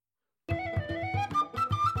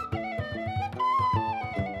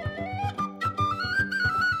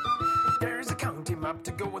job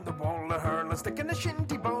to go in the wall, the hurl, a stick in the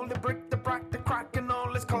shinty bowl, the brick, the brack, the crack, and all.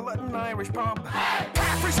 Let's call it an Irish pub.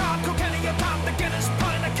 Caffrey's hard, Kilkenny, a pub, the Guinness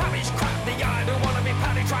pint, the cabbage crap, the I don't want to be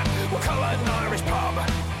paddy trap. We'll call it an Irish pub.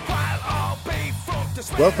 While I'll be fucked to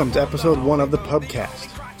swear. Welcome to episode 1 of the Pubcast.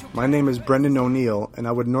 My name is Brendan O'Neill, and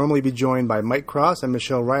I would normally be joined by Mike Cross and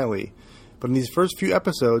Michelle Riley. But in these first few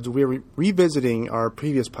episodes, we are revisiting our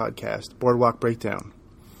previous podcast, Boardwalk Breakdown.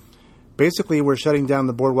 Basically, we're shutting down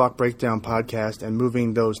the Boardwalk Breakdown podcast and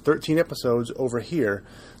moving those 13 episodes over here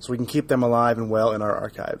so we can keep them alive and well in our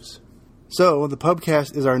archives. So, the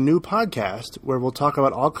Pubcast is our new podcast where we'll talk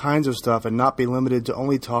about all kinds of stuff and not be limited to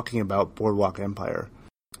only talking about Boardwalk Empire.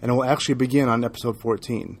 And it will actually begin on episode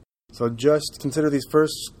 14. So just consider these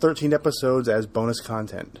first 13 episodes as bonus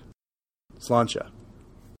content. Sláinte.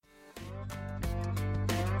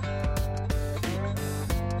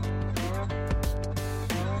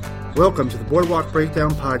 Welcome to the Boardwalk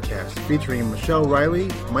Breakdown podcast, featuring Michelle Riley,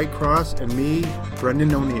 Mike Cross, and me,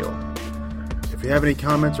 Brendan O'Neill. If you have any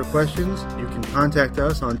comments or questions, you can contact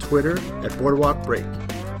us on Twitter at Boardwalk Break.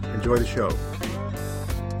 Enjoy the show.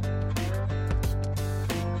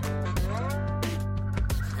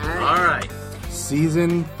 All right.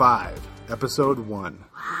 Season 5, Episode 1.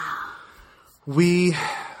 Wow. We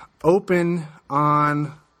open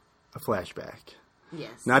on a flashback.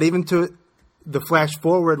 Yes. Not even to the flash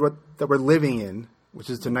forward that we're living in,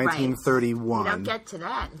 which is to 1931. We don't get to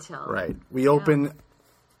that until... Right. We open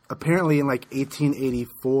apparently in like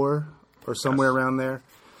 1884 or somewhere around there.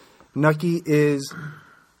 Nucky is...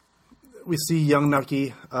 We see young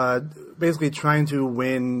Nucky basically trying to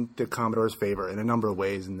win the Commodore's favor in a number of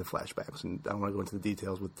ways in the flashbacks. And I don't want to go into the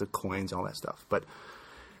details with the coins and all that stuff. But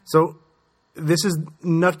so this is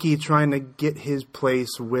Nucky trying to get his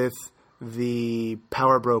place with the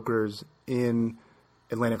power brokers in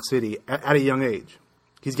Atlantic City at a young age.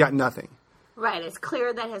 He's got nothing. Right. It's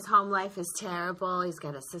clear that his home life is terrible. He's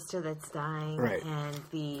got a sister that's dying. Right. And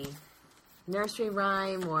the nursery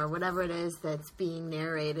rhyme or whatever it is that's being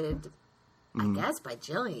narrated... I guess by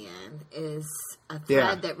Jillian, is a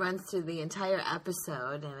thread that runs through the entire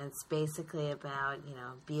episode, and it's basically about,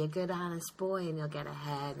 be a good, honest boy and you'll get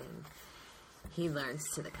ahead, and he learns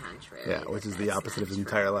to the contrary. Yeah, which is the opposite of his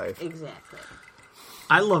entire life. Exactly.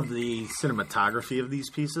 I love the cinematography of these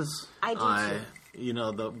pieces. I do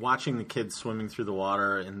too. Watching the kids swimming through the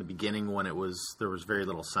water in the beginning when there was very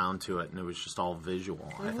little sound to it, and it was just all visual.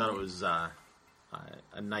 Mm-hmm. I thought it was...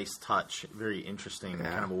 a nice touch, very interesting,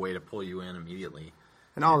 kind of a way to pull you in immediately.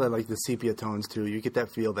 And all that, like the sepia tones, too. You get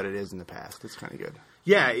that feel that it is in the past. It's kind of good.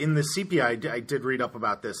 Yeah, in the sepia, I did read up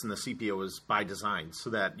about this, and the sepia was by design so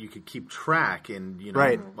that you could keep track. And,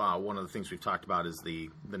 one of the things we've talked about is the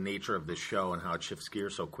nature of this show and how it shifts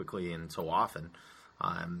gears so quickly and so often.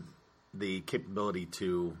 The capability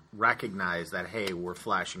to recognize that, hey, we're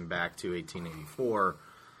flashing back to 1884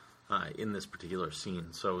 in this particular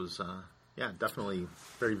scene. So it was... definitely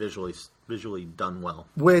very visually done well.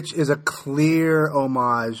 Which is a clear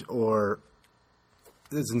homage or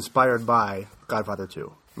is inspired by Godfather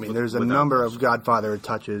 2. I mean, there's a number of Godfather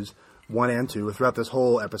touches, 1 and 2, throughout this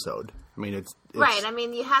whole episode. I mean, it's right. I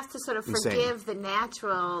mean, you have to sort of insane. Forgive the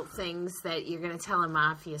natural things that you're going to tell a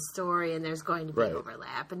mafia story, and there's going to be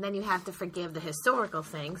overlap. And then you have to forgive the historical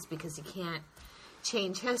things because you can't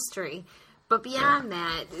change history. But beyond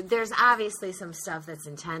that, there's obviously some stuff that's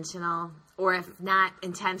intentional, or if not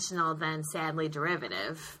intentional, then sadly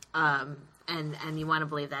derivative. And you want to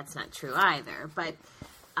believe that's not true either. But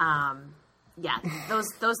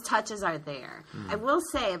those touches are there. I will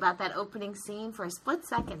say about that opening scene, for a split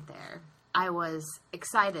second there, I was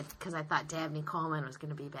excited because I thought Dabney Coleman was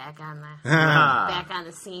going to be back on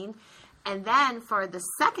the scene. And then for the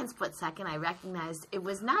second split second, I recognized it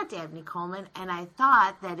was not Dabney Coleman, and I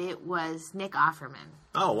thought that it was Nick Offerman.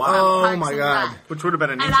 Oh, wow. Oh, my God. Which would have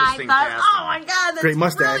been an and interesting I thought, casting. oh, my God, that's great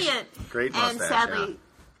mustache. brilliant. Great mustache, and sadly,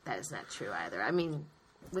 that is not true either. I mean,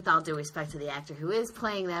 with all due respect to the actor who is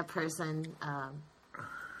playing that person,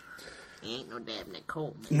 he ain't no Dabney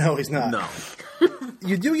Coleman. No, he's not. No.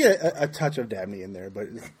 You do get a touch of Dabney in there, but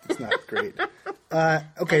it's not great.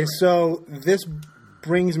 Okay, so this...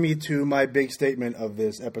 brings me to my big statement of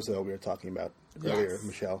this episode we were talking about earlier,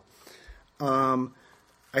 Michelle.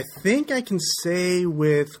 I think I can say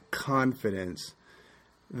with confidence,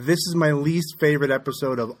 this is my least favorite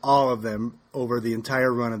episode of all of them over the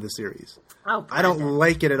entire run of the series. Oh, I don't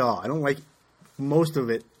like it at all. I don't like most of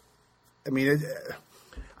it. I mean,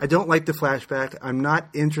 I don't like the flashback. I'm not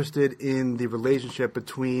interested in the relationship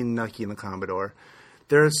between Nucky and the Commodore.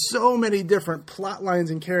 There are so many different plot lines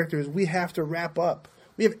and characters we have to wrap up.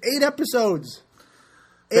 We have 8 episodes.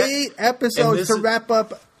 8 episodes to wrap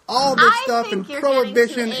up all this stuff and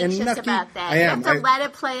prohibition and Nucky. About that. I am. You have to let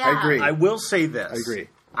it play out. I agree. I will say this. I agree.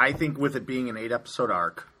 I think with it being an 8-episode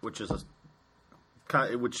arc, which is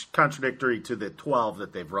contradictory to the 12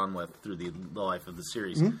 that they've run with through the life of the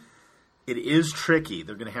series, it is tricky.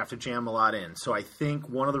 They're going to have to jam a lot in. So I think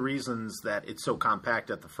one of the reasons that it's so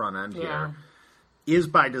compact at the front end here is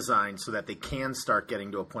by design, so that they can start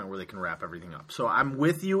getting to a point where they can wrap everything up. So I'm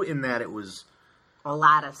with you in that it was a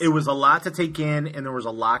lot of stuff. It was a lot to take in, and there was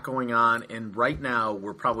a lot going on. And right now,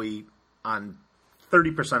 we're probably on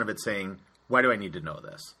 30% of it saying, why do I need to know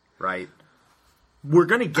this? Right? We're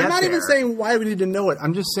going to get there. I'm not even saying why we need to know it.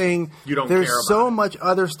 I'm just saying there's so much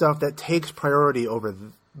other stuff that takes priority over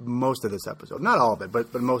most of this episode. Not all of it,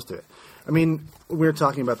 but most of it. I mean, we were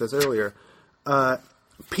talking about this earlier.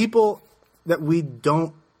 People that we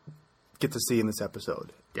don't get to see in this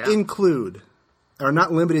episode include, are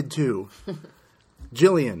not limited to,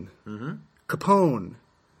 Jillian, Capone,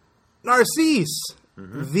 Narcisse,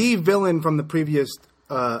 the villain from the previous...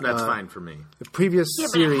 That's fine for me. The previous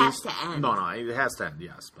series... But it has to end. No, it has to end,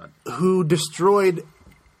 yes. But who destroyed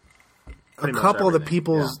a couple of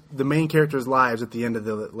the main characters' lives at the end of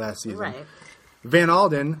the last season. Right. Van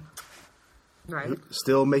Alden... Right.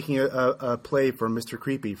 Still making a play for Mr.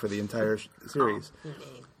 Creepy for the entire series.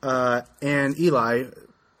 And Eli,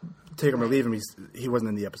 take him or leave him, he wasn't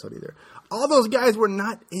in the episode either. All those guys were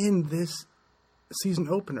not in this season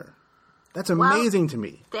opener. That's amazing to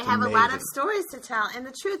me. They have a lot of stories to tell. And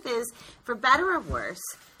the truth is, for better or worse,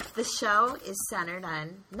 the show is centered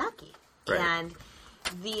on Nucky. Right. And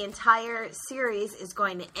the entire series is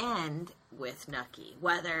going to end with Nucky,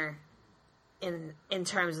 whether... In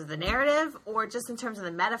terms of the narrative or just in terms of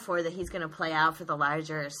the metaphor that he's going to play out for the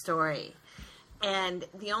larger story. And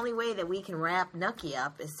the only way that we can wrap Nucky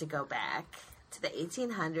up is to go back to the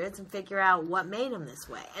 1800s and figure out what made him this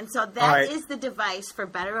way. And so that is the device, for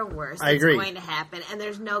better or worse, that's going to happen, and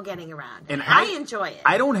there's no getting around it. And I enjoy it.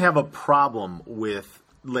 I don't have a problem with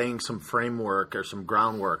laying some framework or some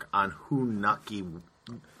groundwork on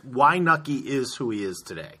why Nucky is who he is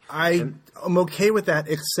today. I'm okay with that,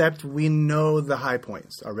 except we know the high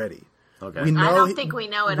points already. Okay. We know I don't think we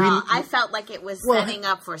know it all. I felt like it was setting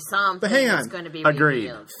up for something that's going to be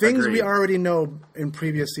revealed. Things we already know in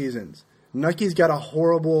previous seasons. Nucky's got a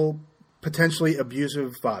horrible, potentially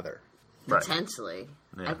abusive father. Potentially.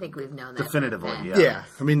 Right. I think we've known that. Definitively, yeah.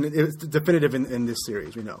 I mean, it's definitive in this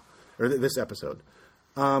series, we know. Or this episode.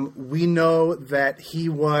 We know that he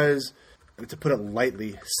was... to put it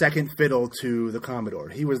lightly, second fiddle to the Commodore.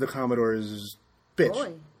 He was the Commodore's bitch.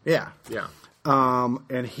 Boy. Yeah. Yeah. And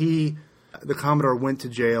the Commodore went to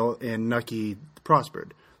jail and Nucky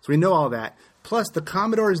prospered. So we know all that. Plus, the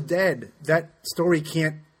Commodore is dead. That story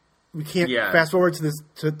we can't fast forward to this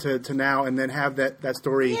to now and then have that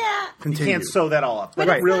story continue. You can't sew that all up. But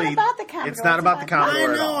it's not about the Commodore. It's not about the Commodore I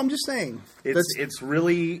know, at all. I'm just saying. It's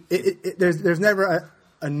really... There's never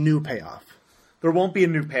a new payoff. There won't be a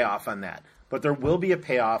new payoff on that. But there will be a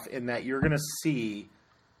payoff in that you're going to see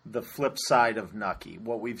the flip side of Nucky.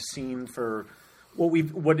 What we've seen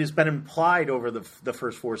what has been implied over the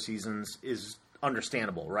first 4 seasons is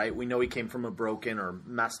understandable, right? We know he came from a broken or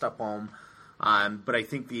messed up home, but I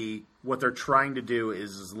think what they're trying to do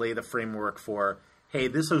is lay the framework for, hey,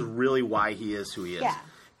 this is really why he is who he is. Yeah.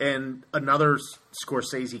 And another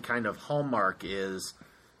Scorsese kind of hallmark is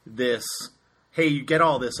this, hey, you get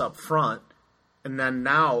all this up front, and then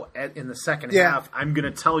now, in the second half, I'm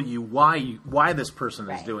going to tell you why this person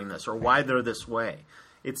is doing this or why they're this way.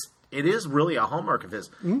 It is really a hallmark of his.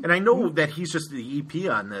 Mm-hmm. And I know that he's just the EP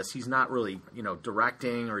on this. He's not really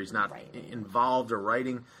directing or he's not involved or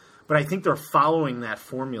writing. But I think they're following that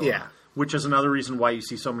formula, which is another reason why you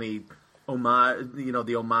see so many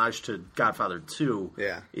the homage to Godfather 2.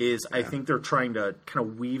 I think they're trying to kind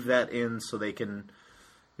of weave that in so they can...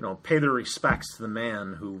 pay their respects to the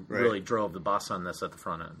man who really drove the bus on this at the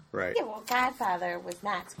front end. Right. Yeah, well, Godfather was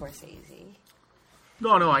not Scorsese.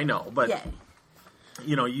 No, I know. But,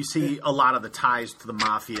 you see a lot of the ties to the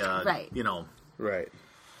mafia. Right. Right.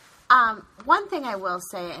 One thing I will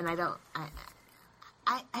say, and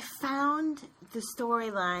I found the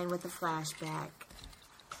storyline with the flashback.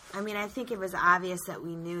 I mean, I think it was obvious that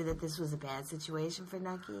we knew that this was a bad situation for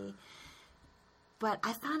Nucky. But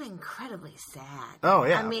I found it incredibly sad. Oh,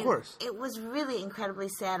 yeah, of course. It was really incredibly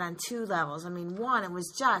sad on 2 levels. I mean, one, it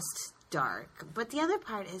was just dark. But the other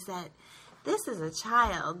part is that this is a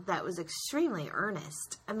child that was extremely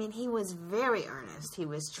earnest. I mean, he was very earnest. He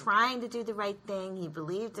was trying to do the right thing. He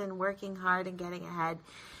believed in working hard and getting ahead.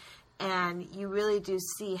 And you really do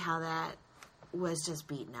see how that was just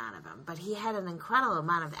beaten out of him. But he had an incredible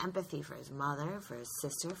amount of empathy for his mother, for his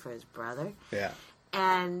sister, for his brother. Yeah.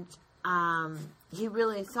 And he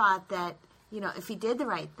really thought that, if he did the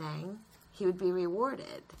right thing, he would be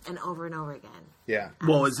rewarded, and over again. Yeah.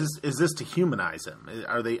 Well, is this to humanize him?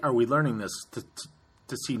 Are we learning this to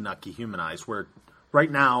see Nucky humanized? Where right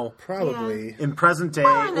now, probably in present day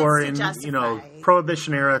or in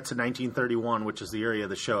Prohibition era to 1931, which is the area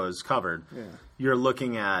the show is covered, you're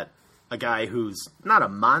looking at a guy who's not a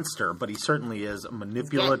monster, but he certainly is a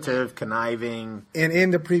manipulative, conniving. And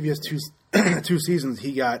in the previous two seasons,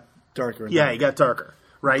 he got darker. And darker. He got darker.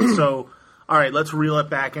 Right. So. All right, let's reel it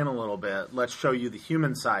back in a little bit. Let's show you the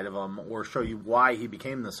human side of him, or show you why he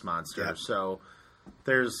became this monster. Yeah. So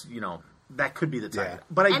there's, that could be the time. Yeah.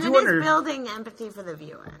 But it is building empathy for the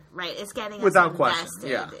viewer, right? It's getting us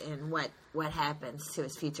invested in what happens to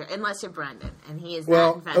his future, unless you're Brendan, and he is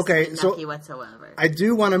not invested in Nucky whatsoever. I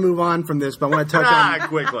do want to move on from this, but I want to touch on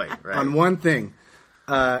quickly on one thing.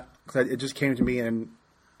 It just came to me, and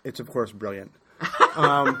it's, of course, brilliant.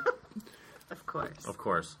 Of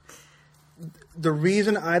course. The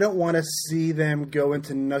reason I don't want to see them go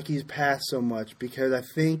into Nucky's past so much, because I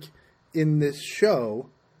think in this show,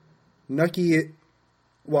 Nucky,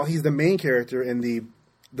 while he's the main character in the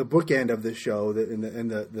bookend of the show, in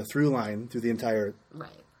the through line through the entire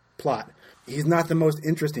plot, he's not the most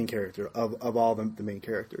interesting character of all the main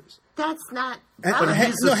characters. That's not. Hang on.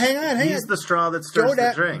 He's the straw that stirs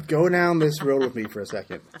the drink. Go down this road with me for a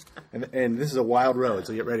second, and this is a wild road,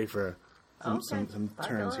 so get ready for some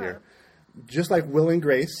turns here. Just like Will and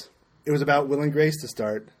Grace, it was about Will and Grace to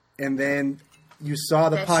start, and then you saw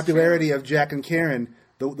the popularity of Jack and Karen,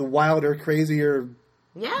 the wilder, crazier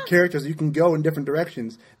characters. You can go in different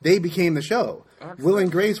directions. They became the show. Absolutely. Will and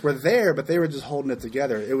Grace were there, but they were just holding it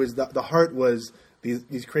together. It was the heart was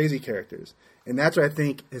these crazy characters, and that's what I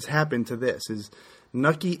think has happened to this. Is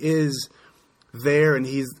Nucky is there, and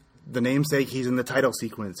he's the namesake. He's in the title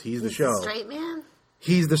sequence. He's the show. The straight man.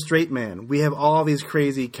 He's the straight man. We have all these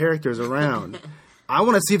crazy characters around. I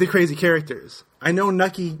want to see the crazy characters. I know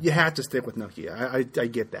Nucky, you have to stick with Nucky. I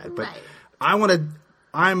get that. But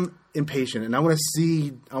I'm impatient, and I want to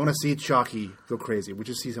see Chalky go crazy. We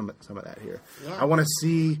just see some of that here. Yeah. I want to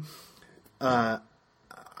see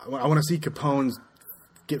Capone's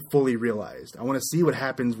get fully realized. I want to see what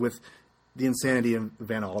happens with the insanity of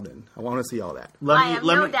Van Alden. I want to see all that. I have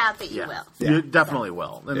no doubt that you will. You definitely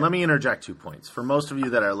will. And let me interject 2 points. For most of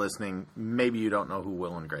you that are listening, maybe you don't know who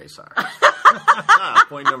Will and Grace are.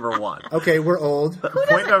 Point number 1. Okay, we're old. Who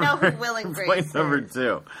doesn't know who Will and Grace Point number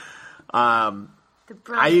 2.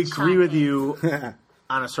 I agree with you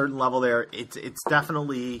on a certain level there. It's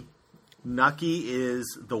definitely... Nucky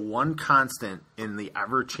is the one constant in the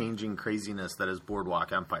ever-changing craziness that is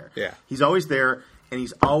Boardwalk Empire. Yeah. He's always there. And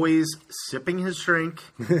he's always sipping his drink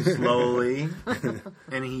slowly,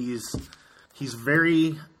 and he's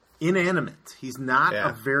very inanimate. He's not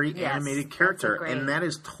a very animated character, and that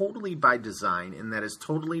is totally by design, and that is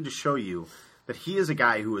totally to show you that he is a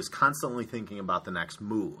guy who is constantly thinking about the next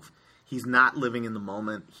move. He's not living in the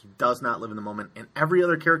moment. He does not live in the moment. And every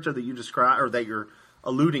other character that you describe or that you're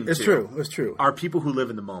alluding to, it's true, are people who live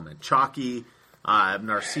in the moment. Chalky,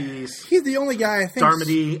 Narcisse, he's the only guy I think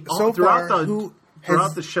Darmody,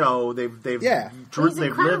 throughout the show, they've he's lived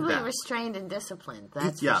incredibly that. restrained and disciplined.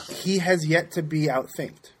 That's for sure. He has yet to be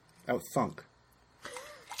out-thunk. I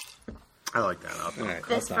like that. Out-thunk. Right,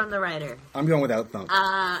 this from the writer. I'm going with out-thunk.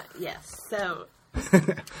 Yes. So.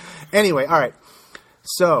 Anyway, all right.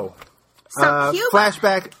 So Cuba.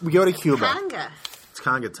 Flashback. We go to Cuba. Conga. It's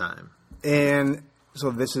Conga time, and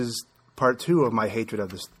so this is part 2 of my hatred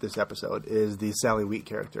of this episode. Is the Sally Wheat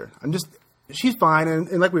character? She's fine,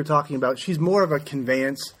 and like we were talking about, she's more of a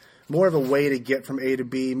conveyance, more of a way to get from A to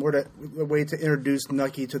B, a way to introduce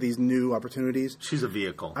Nucky to these new opportunities. She's a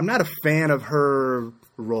vehicle. I'm not a fan of her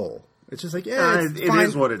role. It's just like, it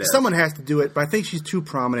is what it is. Someone has to do it, but I think she's too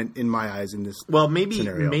prominent in my eyes in this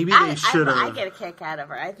scenario. Maybe they should have. I get a kick out of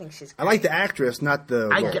her. I think she's great. I like the actress, not the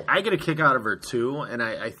role. I get a kick out of her, too, and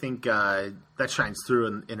I think that shines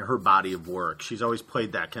through in her body of work. She's always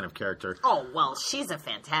played that kind of character. Oh, well, she's a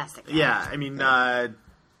fantastic actress. Yeah, I mean,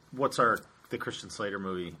 what's the Christian Slater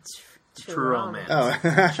movie? True Romance. Oh.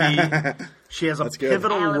 She has a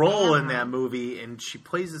pivotal role in that movie, and she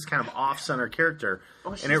plays this kind of off-center character.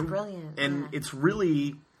 Oh, she's brilliant. And it is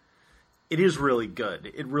really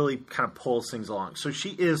good. It really kind of pulls things along. So she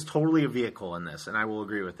is totally a vehicle in this, and I will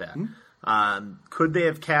agree with that. Mm-hmm. Could they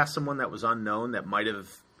have cast someone that was unknown that might have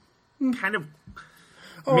kind of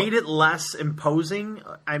made it less imposing?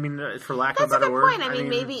 I mean, for lack of a better word. That's a good point. I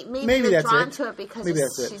mean, maybe they're drawn to it because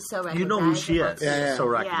she's so recognizable. You know who she is. Yeah. So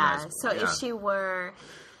recognizable. Yeah, so if she were...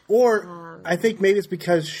 Or I think maybe it's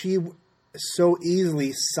because she so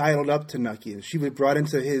easily sidled up to Nucky, and she was brought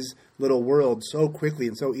into his little world so quickly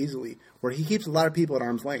and so easily, where he keeps a lot of people at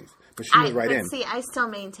arm's length. But she was right in. See, I still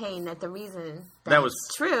maintain that the reason that was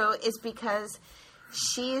true is because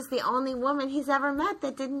she is the only woman he's ever met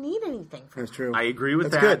that didn't need anything from him. That's true. I agree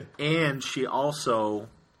with That's that. good. And she also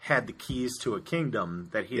had the keys to a kingdom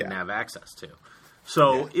that he didn't have access to.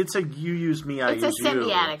 So it's a you use me, I use you. It's a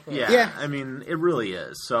symbiotic thing. Yeah, I mean, it really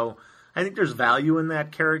is. So I think there's value in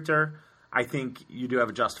that character. I think you do have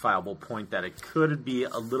a justifiable point that it could be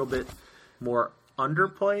a little bit more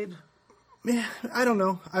underplayed. Yeah, I don't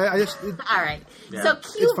know. I just... All right. Yeah. So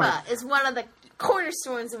Cuba is one of the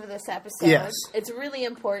cornerstones of this episode. Yes. It's really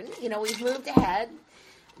important. You know, we've moved ahead.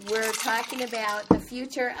 We're talking about the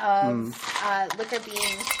future of liquor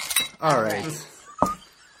being... All right.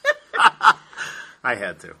 I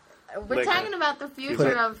had to. We're talking about the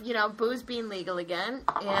future of, you know, booze being legal again,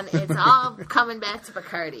 and it's all coming back to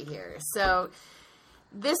Bacardi here. So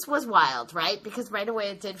this was wild, right? Because right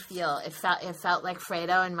away it felt like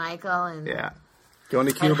Fredo and Michael and going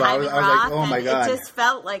to Cuba. I was like, oh my god, it just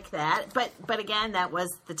felt like that. But again, that was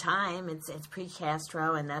the time. It's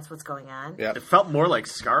pre-Castro, and that's what's going on. Yeah, it felt more like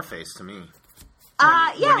Scarface to me.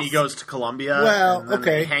 When he goes to Colombia and then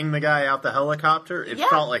they hang the guy out the helicopter, it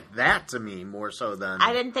felt like that to me more so than...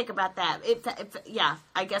 I didn't think about that.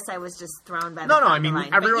 I guess I was just thrown by the No, I mean,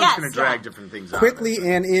 everyone's going to drag different things out. Quickly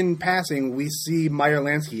and in passing, we see Meyer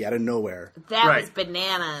Lansky out of nowhere. That was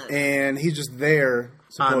bananas. And he's just there,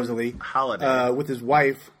 supposedly, holiday. With his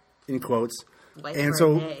wife, in quotes.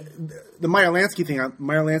 So the Meyer Lansky thing,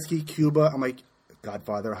 Meyer Lansky, Cuba, I'm like,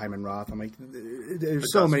 Godfather, Hyman Roth, I'm like,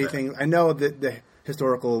 there's so many things. I know that the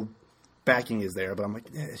historical backing is there, but I'm like,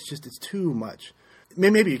 it's too much.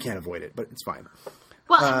 Maybe you can't avoid it, but it's fine.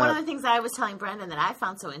 Well, and one of the things I was telling Brendan that I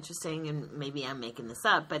found so interesting, and maybe I'm making this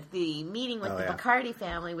up, but the meeting with the Bacardi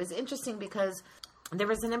family was interesting because there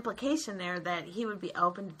was an implication there that he would be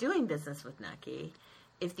open to doing business with Nucky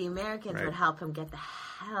if the Americans would help him get the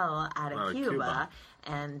hell out of Cuba.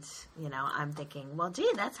 And, you know, I'm thinking, well,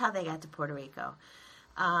 gee, that's how they got to Puerto Rico.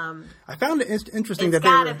 I found it interesting that's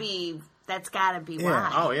got to be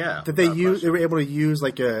why. Oh, yeah. That they were able to use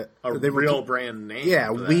like a real brand name.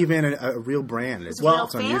 Yeah, weave in a real brand. It's a real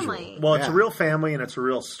family. Well, it's a real family and it's a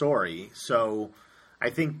real story. So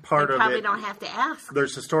I think part of it... They probably don't have to ask.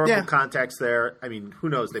 There's historical context there. I mean, who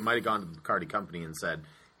knows? They might have gone to the Bacardi company and said,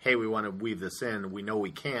 hey, we want to weave this in. We know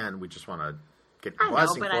we can. We just want to get the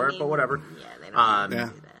blessing for it, but whatever. Yeah, they don't do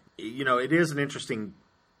that. You know, it is an interesting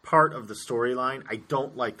part of the storyline. I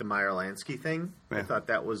don't like the Meyer Lansky thing. I thought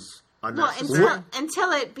that was unnecessary. Well,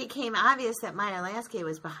 until it became obvious that Meyer Lansky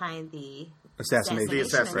was behind the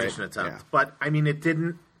assassination attempt. Yeah. But, I mean, it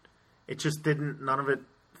just didn't, none of it,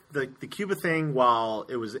 the Cuba thing, while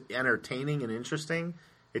it was entertaining and interesting,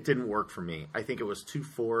 it didn't work for me. I think it was too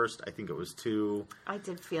forced. I think it was too... I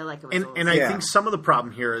did feel like it was... And I think some of the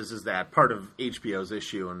problem here is that part of HBO's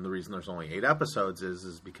issue, and the reason there's only 8 episodes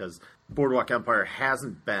is because Boardwalk Empire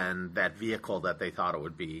hasn't been that vehicle that they thought it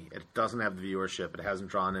would be. It doesn't have the viewership. It hasn't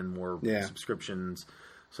drawn in more subscriptions.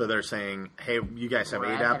 So they're saying, hey, you guys have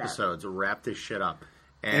 8 episodes. Wrap this shit up.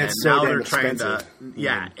 And it's so now they're expensive.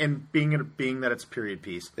 trying to, and being that it's a period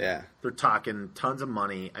piece, they're talking tons of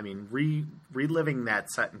money. I mean, reliving that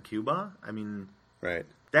set in Cuba. I mean, that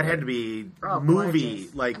had to be movie.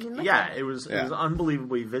 Gorgeous. Like, it was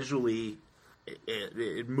unbelievably visually.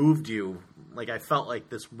 It moved you. Like, I felt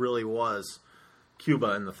like this really was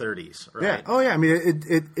Cuba in the 30s. Right? Yeah. Oh yeah. I mean,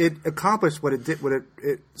 it accomplished what it did, what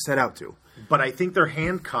it set out to. But I think they're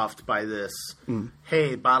handcuffed by this.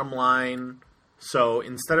 Hey, bottom line. So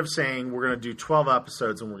instead of saying we're going to do 12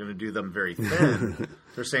 episodes and we're going to do them very thin,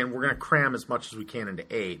 they're saying we're going to cram as much as we can into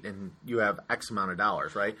 8, and you have X amount of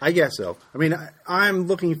dollars, right? I guess so. I mean, I'm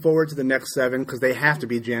looking forward to the next 7 because they have to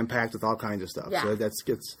be jam-packed with all kinds of stuff. Yeah. So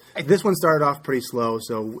this one started off pretty slow,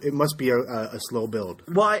 so it must be a slow build.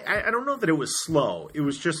 Well, I don't know that it was slow. It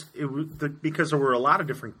was just because there were a lot of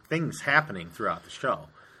different things happening throughout the show.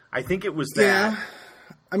 I think it was that. Yeah.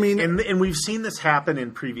 I mean, and we've seen this happen in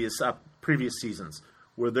previous seasons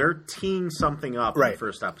where they're teeing something up in the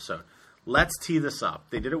first episode. Let's tee this up.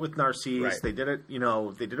 They did it with Narcisse. Right. They did it,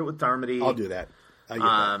 they did it with Darmody. I'll do that.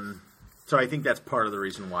 So I think that's part of the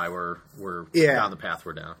reason why we're down the path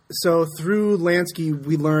we're down. So through Lansky,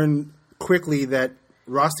 we learn quickly that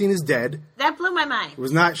Rothstein is dead. That blew my mind. It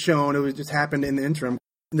was not shown. It just happened in the interim.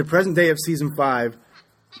 In the present day of season 5,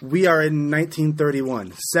 we are in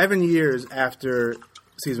 1931, 7 years after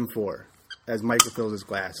season 4. As Mike refills his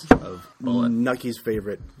glass of Nucky's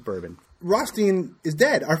favorite bourbon. Rothstein is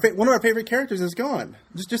dead. One of our favorite characters is gone,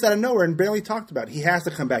 just out of nowhere and barely talked about. He has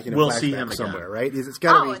to come back in a flashback somewhere, right? It's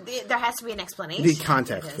got to be. There has to be an explanation. You need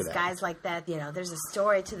context for that. Guys like that, there's a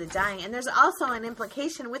story to the dying, and there's also an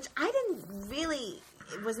implication which I didn't really.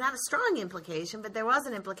 It was not a strong implication, but there was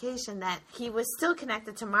an implication that he was still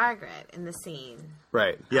connected to Margaret in the scene.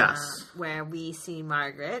 Right. Yes. Where we see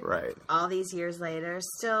Margaret, right, all these years later,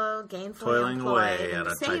 still gainfully toiling employed away in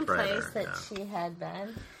the same place that she had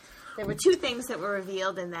been. There were two things that were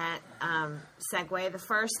revealed in that segue. The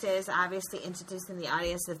first is obviously introducing the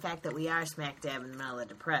audience to the fact that we are smack dab in the middle of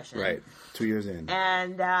the Depression. Right. 2 years in.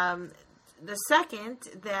 And the second,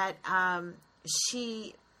 that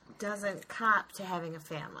she doesn't cop to having a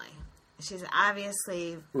family. She's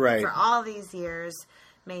obviously, for all these years,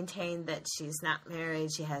 maintained that she's not married,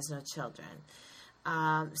 she has no children.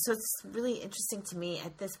 So it's really interesting to me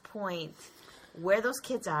at this point where those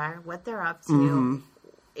kids are, what they're up to,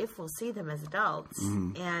 if we'll see them as adults,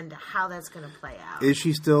 and how that's going to play out. Is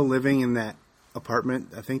she still living in that apartment?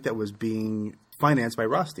 I think that was being financed by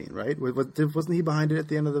Rothstein, right? Wasn't he behind it at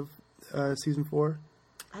the end of the season 4?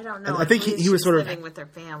 I don't know. I think he was sort of living with her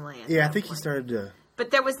family. Yeah, I think he started to.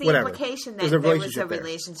 But there was the implication that there was a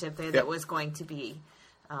relationship there that was going to be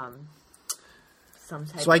some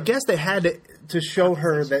type. So I guess they had to show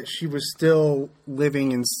her that she was still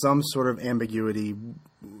living in some sort of ambiguity.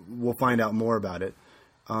 We'll find out more about it.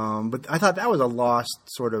 But I thought that was a lost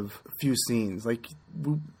sort of few scenes. Like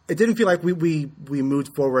it didn't feel like we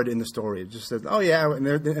moved forward in the story. It just said, "Oh yeah," and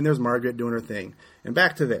there's Margaret doing her thing, and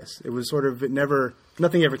back to this. It was sort of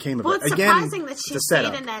nothing ever came of it. Well, it's surprising that she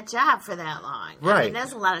stayed in that job for that long. Right, I mean,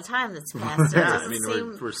 there's a lot of time that's passed. Yeah, I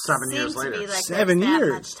mean, we're 7 years later. Like 7 years.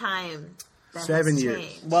 That much time. 7 years.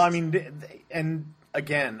 Changed. Well, I mean, and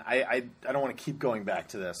again, I don't want to keep going back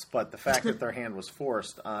to this, but the fact that their hand was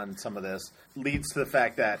forced on some of this leads to the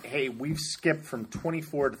fact that, hey, we've skipped from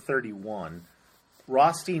 24 to 31.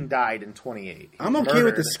 Rothstein died in 28. I'm okay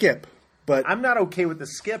with the skip, but I'm not okay with the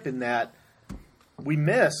skip in that we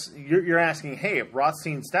miss. You're asking, hey, if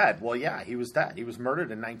Rothstein's dead. Well, yeah, he was dead. He was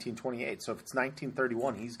murdered in 1928. So if it's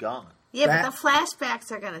 1931, he's gone. Yeah, but the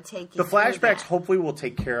flashbacks are going to take you. The flashbacks hopefully will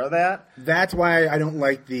take care of that. That's why I don't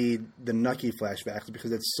like the Nucky flashbacks,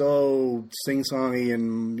 because it's so sing-songy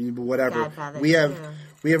and whatever. Godfather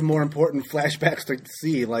we have more important flashbacks to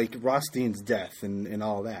see, like Rothstein's death and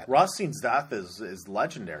all that. Rothstein's death is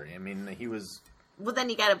legendary. I mean, he was. Well, then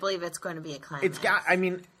you got to believe it's going to be a climax. It's got. I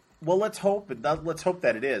mean, well, let's hope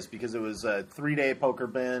that it is, because it was a 3-day poker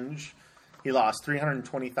binge. He lost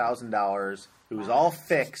 $320,000. It was all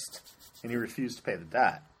fixed. And he refused to pay the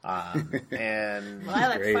debt. And well,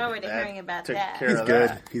 I look forward to hearing about that.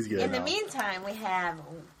 He's good. In the meantime, we have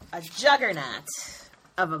a juggernaut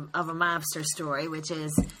of a mobster story, which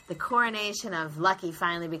is the coronation of Lucky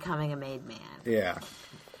finally becoming a made man. Yeah.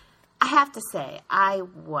 I have to say, I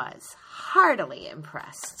was heartily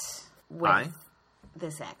impressed with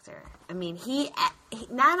this actor. I mean, he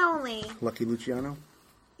not only... Lucky Luciano?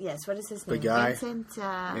 Yes, what is his name? The guy? Vincent...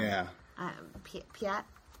 yeah. Piat?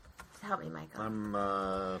 Help me, Michael.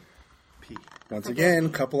 I'm P. Once again, a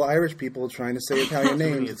couple of Irish people trying to say Italian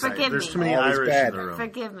names. There's too many Irish in the room.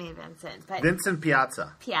 Forgive me, Vincent. But Vincent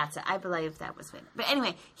Piazza. Piazza, I believe that was it. But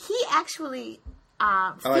anyway, he actually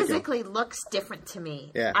physically looks different to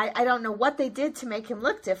me. Yeah. I don't know what they did to make him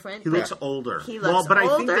look different. He looks older. He looks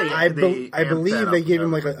older. I believe they gave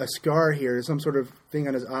him like a scar here, some sort of thing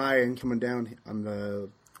on his eye and coming down on the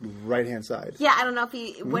right-hand side. Yeah, I don't know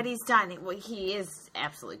if what he's done. Well, he is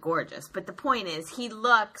absolutely gorgeous. But the point is, he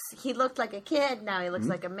looked like a kid. Now he looks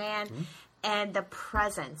like a man. And the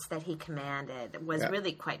presence that he commanded was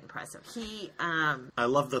really quite impressive. I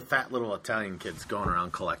love the fat little Italian kids going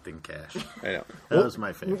around collecting cash. I know. That was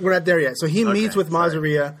my favorite. We're not there yet. So he meets with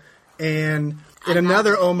Masseria, and in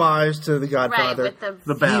another homage to The Godfather,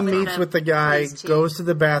 he meets with the guy, goes to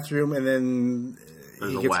the bathroom, and then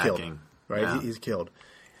he gets killed. Right? Yeah. He's killed.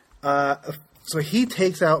 So he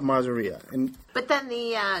takes out Masseria, but then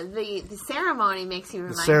the ceremony makes you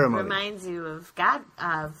reminds you of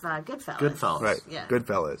Goodfellas. Goodfellas, right? Yeah.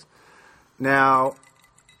 Goodfellas. Now,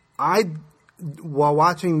 while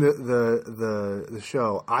watching the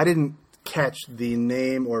show, I didn't catch the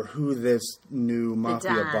name or who this new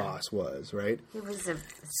mafia boss was. Right? He was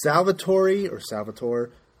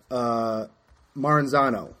Salvatore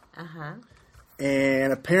Maranzano.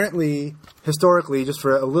 And apparently, historically, just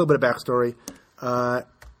for a little bit of backstory,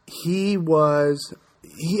 he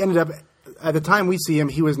ended up, at the time we see him,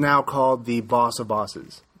 he was now called the boss of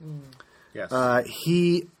bosses. Yes.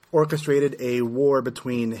 He orchestrated a war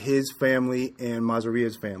between his family and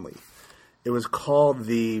Masseria's family. It was called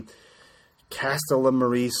the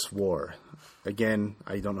Castellammarese War. Again,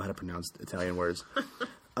 I don't know how to pronounce Italian words.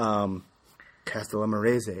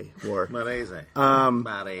 Castellammarese War. Marese. And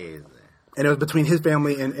it was between his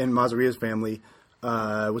family and Masria's family,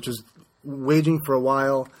 which was waging for a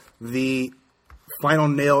while. The final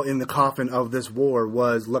nail in the coffin of this war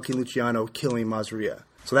was Lucky Luciano killing Masria.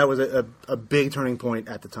 So that was a big turning point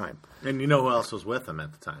at the time. And you know who else was with him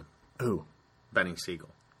at the time? Who? Benny Siegel.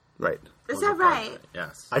 Right. Is that right?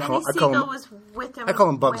 Yes. Benny Siegel was with him. I call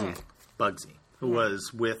him Bugsy. Where? Bugsy, who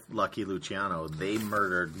was with Lucky Luciano. They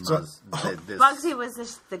murdered this. Bugsy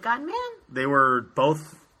was the gunman? They were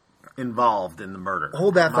both involved in the murder.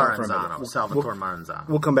 Hold that thought for a minute. Salvatore Maranzano.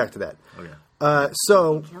 We'll come back to that. Okay.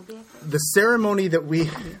 So the ceremony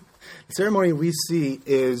we see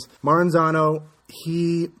is Maranzano.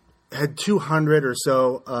 He had 200 or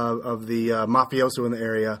so of the mafioso in the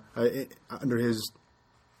area under his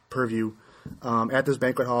purview at this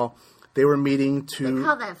banquet hall. They were meeting to... They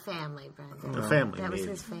call that family, Brendan. A family That meeting.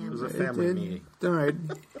 was his family. It was a family meeting. All right.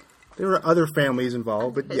 There were other families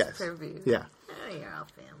involved, but His yes. purview. Yeah. Oh, you're all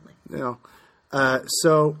family. You know.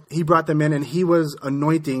 So he brought them in, and he was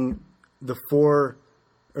anointing the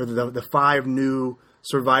five new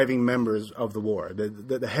surviving members of the war,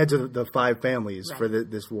 the heads of the five families for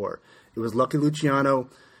this war. It was Lucky Luciano,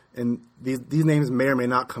 and these names may or may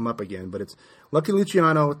not come up again, but it's Lucky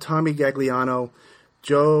Luciano, Tommy Gagliano,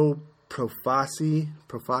 Joe Profaci,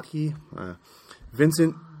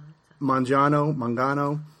 Vincent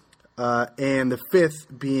Mangano, and the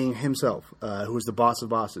fifth being himself, who was the boss of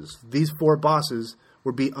bosses. These four bosses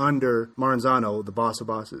would be under Maranzano, the boss of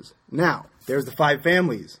bosses. Now, there's the five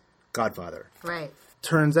families, Godfather. Right.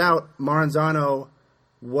 Turns out Maranzano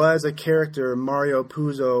was a character Mario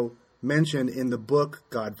Puzo mentioned in the book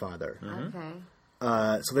Godfather. Mm-hmm. Okay.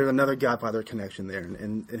 So there's another Godfather connection there.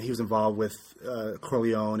 And he was involved with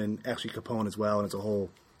Corleone and actually Capone as well, and it's a whole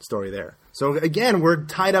story there. So again, we're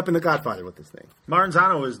tied up in the Godfather with this thing.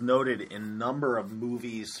 Maranzano is noted in a number of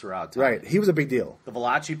movies throughout time. Right. He was a big deal. The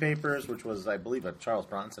Valachi Papers, which was, I believe, a Charles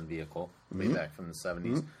Bronson vehicle way back from the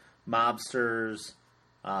 70s. Mobsters,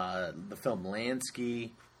 the film Lansky,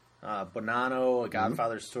 Bonanno, A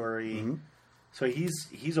Godfather Story. So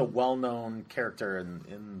he's a well-known character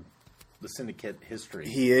in the syndicate history.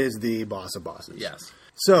 He is the boss of bosses. Yes.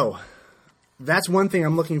 So that's one thing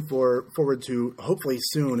I'm looking forward to, hopefully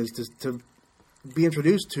soon, is to be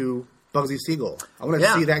introduced to Bugsy Siegel. I want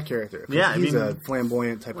to see that character. Yeah, he's a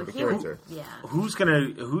flamboyant type of a character. Who's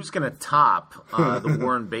gonna top the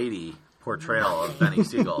Warren Beatty portrayal of Benny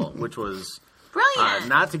Siegel, which was brilliant.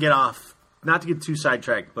 Not to get too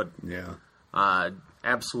sidetracked, but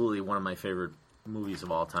absolutely one of my favorite movies of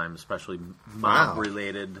all time, especially mob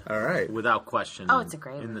related. All right, without question. Oh, it's a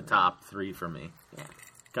great in movie. the top 3 for me. Yeah.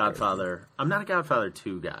 Godfather. I'm not a Godfather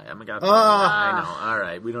 2 guy. I'm a Godfather. I know. All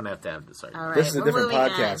right, we don't have to have this argument. All right, this is a different moving on.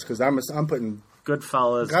 podcast because I'm putting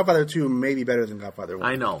Goodfellas. Godfather 2 may be better than Godfather 1.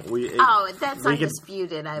 I know. That's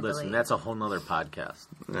undisputed, I believe. Listen, that's a whole nother podcast.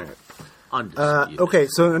 All right. Undisputed. Okay,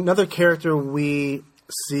 so another character we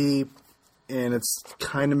see, and it's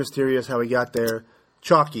kind of mysterious how he got there,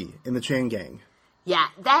 Chalky in the Chain Gang. Yeah,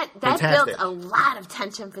 that Fantastic. built a lot of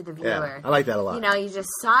tension for the viewer. Yeah, I like that a lot. You know, you just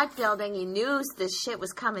saw it building. You knew this shit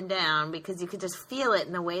was coming down because you could just feel it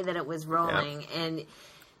in the way that it was rolling. Yeah. And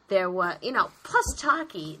there was, plus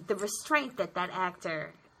Chalky, the restraint that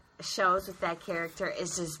actor shows with that character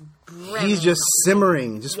is just brilliant. He's just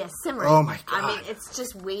simmering. Simmering. Oh my God. I mean, it's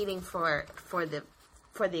just waiting for the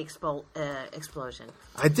explosion.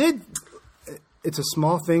 It's a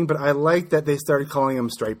small thing, but I like that they started calling him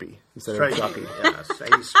Stripey instead of Chalky. Yes,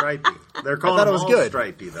 he's Stripey. They're calling him all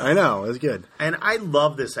Stripey, though. I know, it was good. And I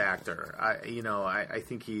love this actor. I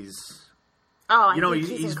think he's...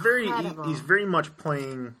 he's very much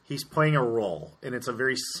playing a role, and it's a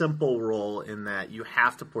very simple role in that you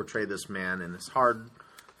have to portray this man in this hard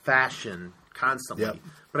fashion constantly. Yep.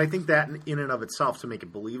 But I think that in and of itself, to make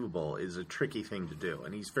it believable, is a tricky thing to do,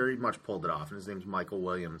 and he's very much pulled it off. And his name's Michael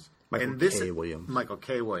Williams. Michael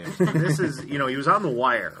K. Williams. And this is, he was on The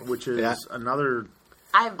Wire, which is another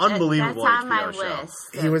unbelievable that's on HBO my show. List.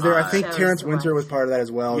 He was there. I think Terrence Winter was part of that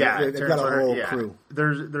as well. Yeah, they've got a whole crew.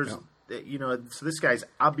 There's so this guy's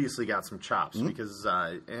obviously got some chops because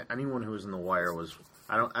anyone who was in The Wire was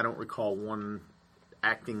I don't recall one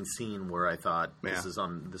acting scene where I thought this is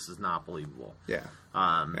not believable. Yeah.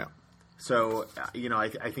 So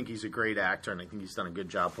I think he's a great actor, and I think he's done a good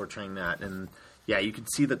job portraying that. And Yeah, you could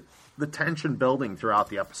see the tension building throughout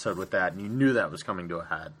the episode with that, and you knew that was coming to a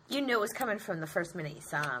head. You knew it was coming from the first minute you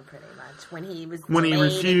saw him, pretty much. When he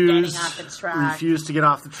refused off the truck. Refused to get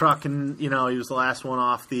off the truck, and he was the last one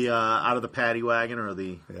off the out of the paddy wagon or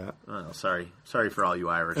the. Yeah. Oh, sorry for all you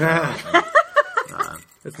Irish.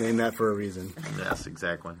 Let's name that for a reason. Yes,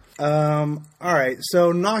 exactly. All right,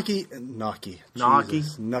 so Nucky, and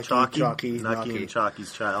Chalky's child,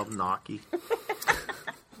 Nocky.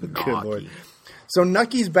 Good Lord. So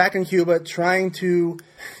Nucky's back in Cuba trying to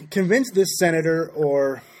convince this senator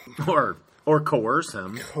or coerce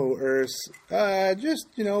him.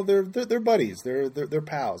 They're buddies. They're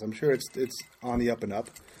pals. I'm sure it's on the up and up.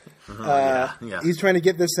 Yeah. He's trying to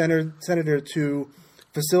get this senator to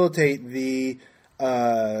facilitate the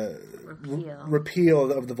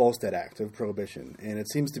repeal of the Volstead Act of Prohibition, and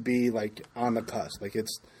it seems to be like on the cusp. Like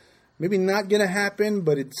it's maybe not going to happen,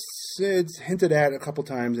 but it's hinted at a couple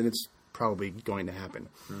times, and it's probably going to happen.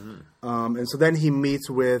 Mm-hmm. And so then he meets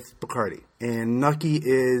with Bacardi, and Nucky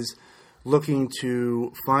is looking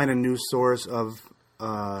to find a new source of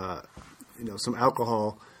some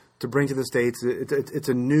alcohol to bring to the States. It's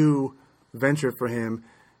a new venture for him.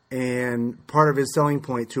 And part of his selling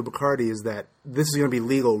point to Bacardi is that this is going to be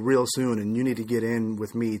legal real soon, and you need to get in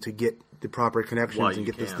with me to get the proper connections and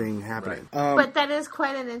get this thing happening. Right. But that is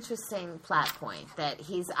quite an interesting plot point, that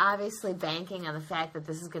he's obviously banking on the fact that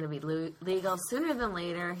this is going to be legal sooner than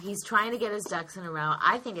later. He's trying to get his ducks in a row.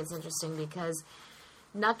 I think it's interesting because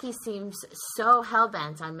Nucky seems so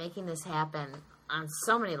hell-bent on making this happen on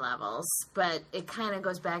so many levels, but it kind of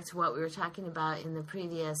goes back to what we were talking about in the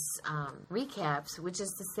previous recaps, which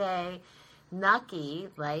is to say Nucky,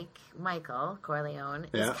 like Michael Corleone,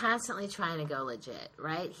 is constantly trying to go legit,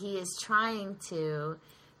 right? He is trying to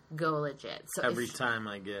go legit. So every time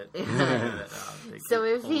I get so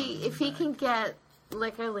if he can get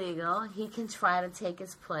liquor legal, he can try to take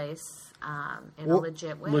his place in a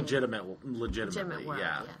legit way. Legitimately,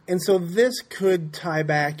 yeah. And so this could tie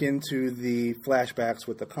back into the flashbacks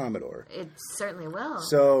with the Commodore. It certainly will.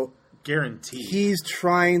 So guaranteed. He's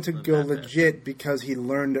trying to go legit because he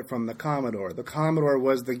learned it from the Commodore. The Commodore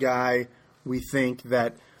was the guy we think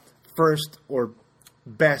that first or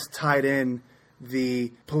best tied in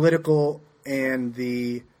the political and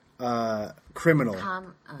the criminal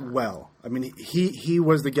well. I mean, he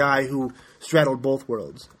was the guy who straddled both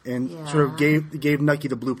worlds and sort of gave Nucky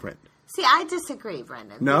the blueprint. See, I disagree,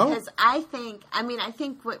 Brendan. No? Because I think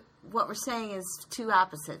what we're saying is two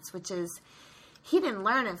opposites, which is he didn't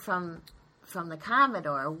learn it from the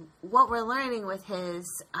Commodore. What we're learning with his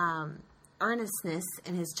earnestness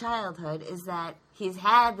in his childhood is that he's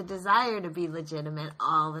had the desire to be legitimate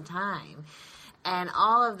all the time. And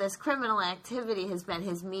all of this criminal activity has been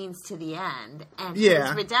his means to the end. And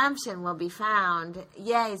his redemption will be found.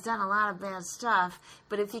 Yeah, he's done a lot of bad stuff.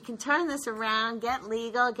 But if he can turn this around, get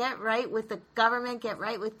legal, get right with the government, get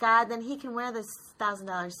right with God, then he can wear this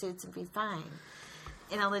 $1,000 suits and be fine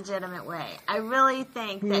in a legitimate way. I really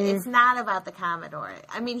think that it's not about the Commodore.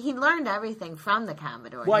 I mean, he learned everything from the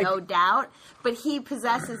Commodore, no doubt. But he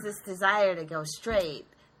possesses this desire to go straight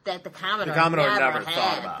that the Commodore never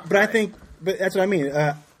thought about. But that's what I mean.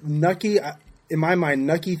 Nucky, in my mind,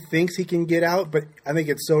 Nucky thinks he can get out, but I think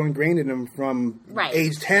it's so ingrained in him from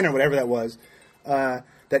age 10 or whatever that was,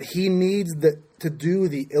 that he needs to do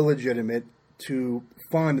the illegitimate to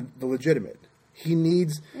fund the legitimate. He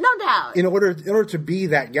needs, no doubt, in order to be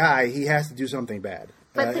that guy, he has to do something bad,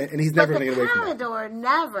 and he's never going to get away from that. The Commodore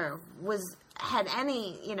never had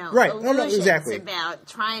any, illusions about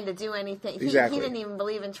trying to do anything. He didn't even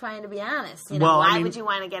believe in trying to be honest. Why would you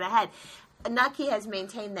want to get ahead? Nucky has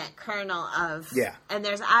maintained that kernel of, and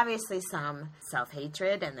there's obviously some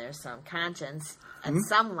self-hatred and there's some conscience at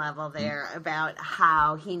some level there about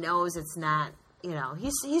how he knows it's not,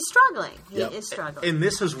 he's struggling. He is struggling. And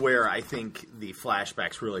this is where I think the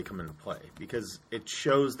flashbacks really come into play, because it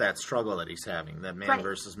shows that struggle that he's having, that man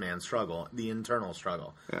versus man struggle, the internal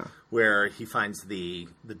struggle, where he finds the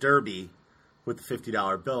derby with the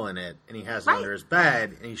 $50 bill in it, and he has it under his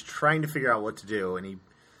bed, and he's trying to figure out what to do, and he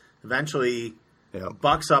eventually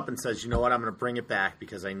bucks up and says, you know what, I'm going to bring it back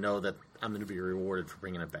because I know that I'm going to be rewarded for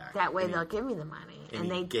bringing it back. That way they'll give me the money.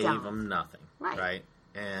 And they gave don't. him nothing. Right?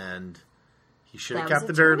 And he should have That kept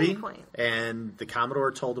was the a derby. turning point. And the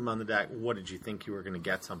Commodore told him on the deck, what did you think you were going to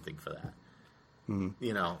get something for that?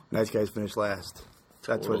 Nice guys finish last.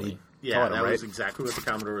 That's what he taught him, that was exactly what the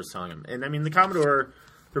Commodore was telling him. And I mean, the Commodore,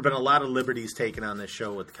 there have been a lot of liberties taken on this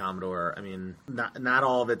show with the Commodore. I mean, not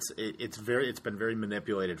all of it's been very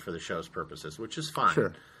manipulated for the show's purposes, which is fine.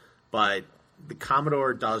 Sure. But the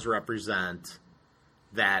Commodore does represent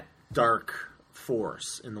that dark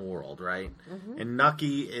force in the world, right? Mm-hmm. And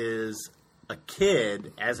Nucky is a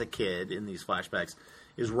kid in these flashbacks,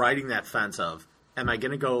 is riding that fence of, am I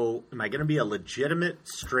going to be a legitimate,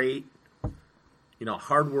 straight,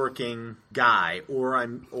 hardworking guy, or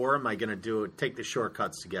am I going to take the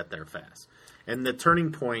shortcuts to get there fast? And the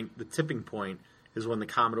turning point, the tipping point, is when the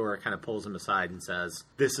Commodore kind of pulls him aside and says,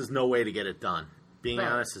 this is no way to get it done. Being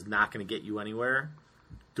honest is not going to get you anywhere.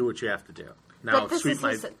 Do what you have to do. Now sweep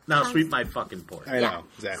my fucking porch. I know,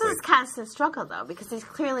 exactly. This is constant struggle, though, because he's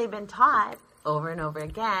clearly been taught over and over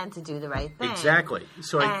again to do the right thing. Exactly.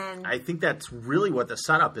 So I think that's really what the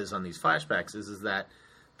setup is on these flashbacks, is that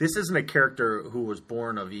this isn't a character who was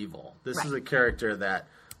born of evil. This is a character that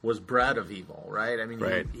was bred of evil, right? I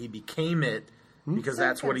mean, he became it because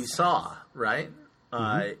that's what he saw, right?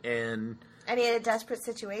 And he had a desperate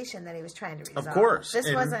situation that he was trying to resolve. Of course.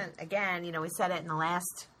 This wasn't, again, we said it in the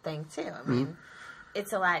last thing, too. I mean,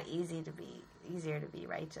 it's a lot easier to be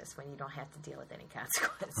righteous when you don't have to deal with any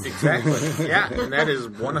consequences. Exactly. Yeah, and that is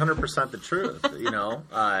 100% the truth,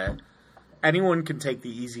 anyone can take the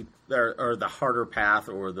easy or the harder path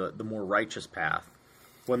or the more righteous path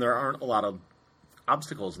when there aren't a lot of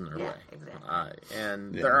obstacles in their way. Exactly.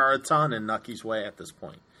 And there are a ton in Nucky's way at this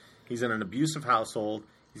point. He's in an abusive household.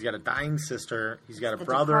 He's got a dying sister. He's got a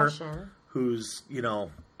brother who's,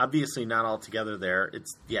 obviously not all together there.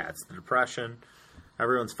 It's the depression.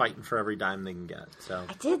 Everyone's fighting for every dime they can get. So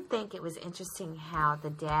I did think it was interesting how the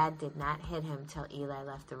dad did not hit him till Eli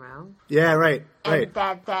left the room. Yeah, right. And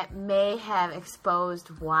that may have exposed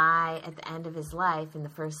why at the end of his life in the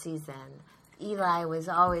first season, Eli was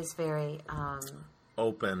always very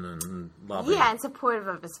open and loving. Yeah, and supportive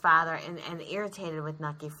of his father and irritated with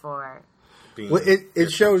Nucky for being... Well,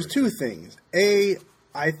 it shows two things.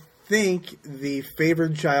 I think the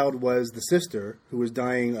favored child was the sister who was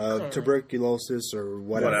dying of tuberculosis or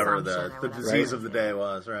whatever. The disease of the day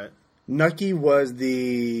was, right? Nucky was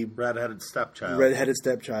the redheaded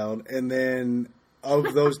stepchild. And then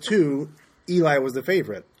of those two, Eli was the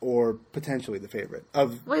favorite, or potentially the favorite. Well,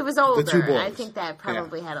 he was older. The two boys. I think that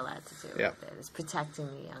probably had a lot to do with it. It's protecting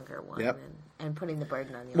the younger one and putting the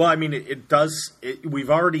burden on the Well, I mean, it does... we've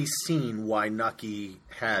already seen why Nucky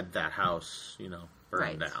had that house,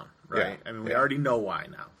 burned down. Right? Yeah. I mean, we already know why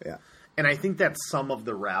now. Yeah. And I think that's some of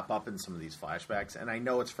the wrap-up in some of these flashbacks. And I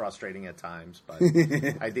know it's frustrating at times, but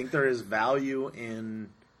I think there is value in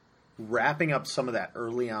wrapping up some of that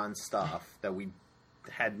early-on stuff that we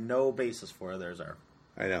had no basis for. There's our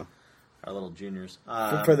little juniors.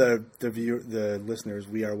 For the listeners,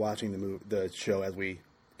 we are watching the show as we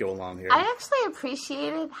go along here. I actually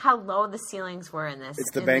appreciated how low the ceilings were in this.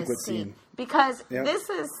 It's the banquet scene. Because this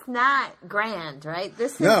is not grand, right?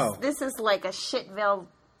 This is like a shitville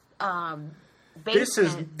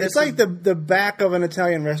basement. It's like the back of an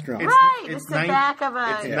Italian restaurant. It's the back of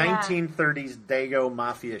a... It's 1930s Dago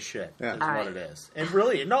Mafia shit is what it is. And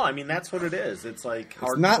really, no, I mean, that's what it is. It's like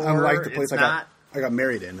hardcore. It's not unlike the place I got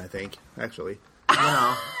married in, I think, actually.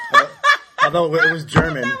 Although it was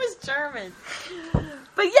German. That was German.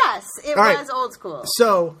 But yes, it was old school.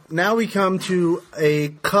 So now we come to a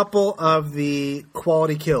couple of the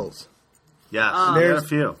quality kills. Yes, there's a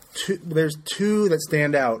few. There's two that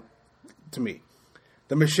stand out to me.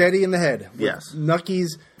 The machete in the head. Yes.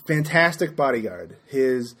 Nucky's fantastic bodyguard.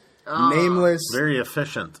 His nameless... Very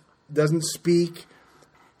efficient. Doesn't speak.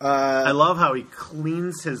 I love how he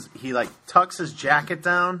cleans he tucks his jacket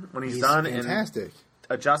down when he's done. Fantastic. And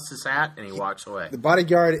adjusts his hat, and he walks away. The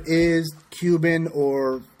bodyguard is Cuban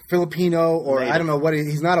or Filipino or native. I don't know what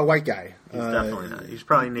he's not a white guy. He's definitely not. He's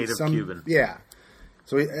probably native Cuban. Yeah.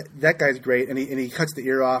 So that guy's great, and he cuts the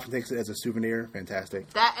ear off and takes it as a souvenir. Fantastic.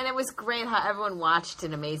 And it was great how everyone watched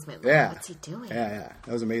in amazement. What's he doing? Yeah.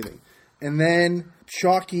 That was amazing. And then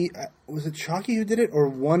Chalky, was it Chalky who did it, or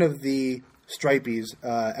one of the Stripies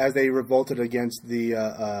as they revolted against the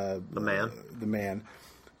man? The man.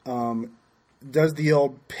 Does the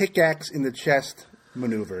old pickaxe in the chest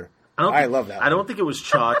maneuver. I love that. I don't think it was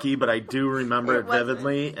Chalky, but I do remember it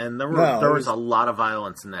vividly. And there was a lot of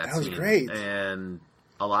violence in that scene. That was great. And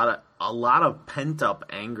a lot of pent up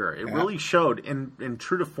anger. It really showed in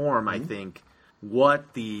true to form, I think,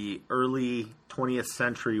 what the early 20th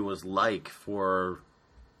century was like for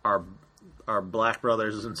our black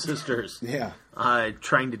brothers and sisters.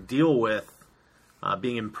 Trying to deal with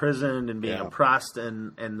being imprisoned and being oppressed,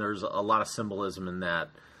 and there's a lot of symbolism in that.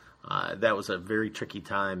 That was a very tricky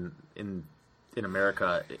time in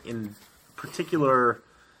America, in particular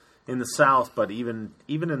in the South, but even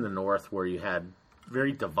in the North, where you had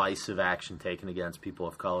very divisive action taken against people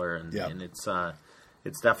of color, and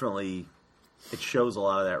it's definitely, it shows a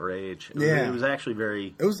lot of that rage. It was actually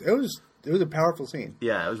very. It was a powerful scene.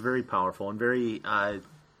 Yeah, it was very powerful and very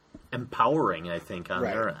empowering, I think, on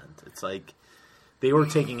their end. It's like they were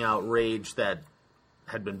taking out rage that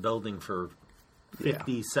had been building for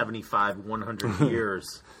 50, 75, 100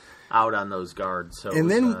 years out on those guards. So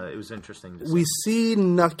it was interesting to see. We see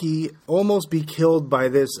Nucky almost be killed by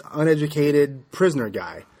this uneducated prisoner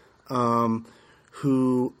guy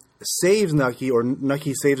who saves Nucky, or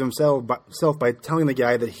Nucky saves himself by telling the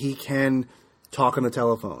guy that he can talk on the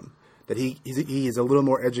telephone, that he is a little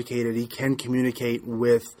more educated, he can communicate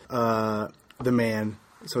with the man,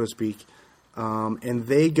 so to speak. And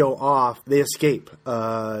they go off, they escape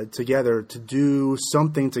together to do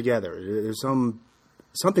something together. There's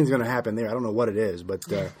something's going to happen there. I don't know what it is, but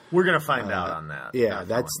we're going to find out on that. Yeah,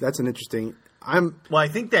 definitely. that's an interesting. I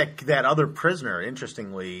think that other prisoner,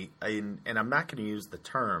 interestingly, and I'm not going to use the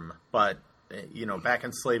term, but back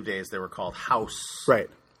in slave days, they were called house. Right.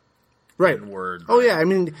 Word. Oh yeah, I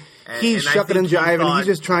mean, he's shucking and jiving. He's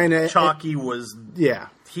just trying to. Chalky was. Yeah.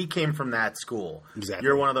 He came from that school. Exactly.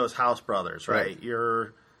 You're one of those house brothers, right?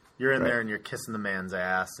 You're in there and you're kissing the man's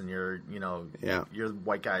ass, and you're the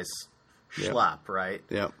white guy's schlep, right?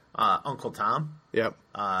 Yep. Uncle Tom. Yep.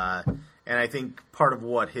 And I think part of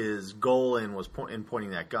what his goal in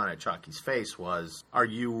pointing that gun at Chalky's face was, are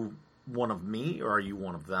you one of me or are you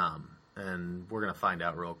one of them? And we're going to find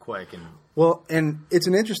out real quick. And it's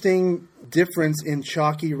an interesting difference in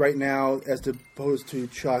Chalky right now as opposed to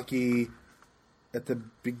Chalky at the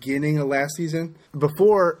beginning of last season.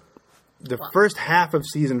 Before the first half of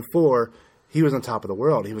season 4, he was on top of the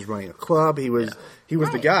world. He was running a club. He was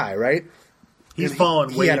the guy, right? He's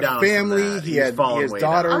fallen way down. He had a family. His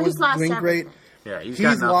daughter was doing great. Yeah,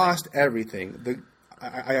 he's lost everything.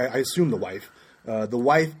 I assume the wife. The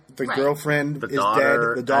wife, the girlfriend is dead.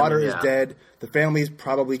 The daughter is dead. The family's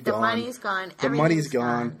probably gone. The money's gone. The money's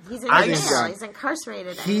gone. He's in jail. He's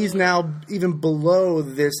incarcerated. He's now even below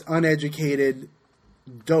this uneducated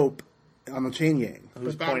dope on the chain gang.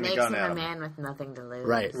 But that makes him a man with nothing to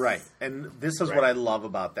lose. Right. And this is what I love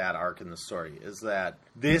about that arc in the story, is that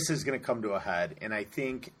this is going to come to a head. And I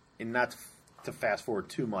think, and not to fast forward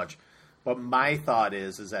too much, but my thought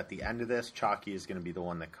is at the end of this, Chalky is going to be the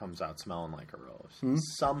one that comes out smelling like a rose. Mm-hmm.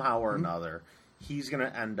 Somehow or another, he's going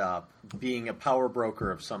to end up being a power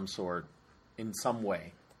broker of some sort in some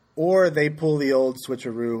way. Or they pull the old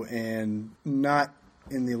switcheroo and not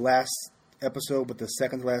in the last episode, but the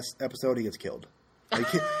second to last episode, he gets killed. Like,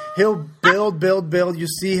 he'll build. You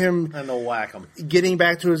see him, and they'll whack him. Getting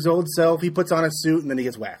back to his old self, he puts on a suit and then he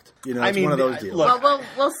gets whacked. It's one of those deals. Well,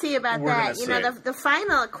 we'll see about that. The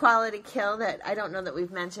final quality kill that I don't know that we've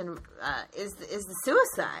mentioned is the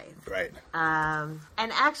suicide. Right. And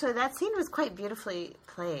actually, that scene was quite beautifully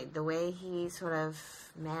played. The way he sort of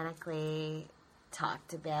manically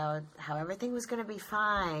talked about how everything was going to be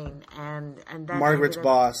fine, and then Margaret's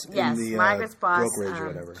boss Margaret's boss brokerage or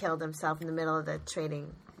whatever killed himself in the middle of the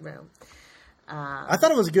trading room. I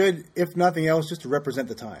thought it was good, if nothing else, just to represent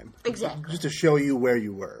the time. Exactly. Just to show you where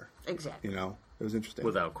you were. Exactly. It was interesting.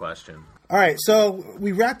 Without question. All right, so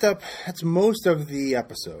we wrapped up. That's most of the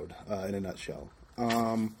episode in a nutshell.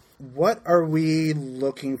 What are we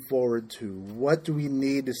looking forward to? What do we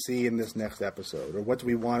need to see in this next episode, or what do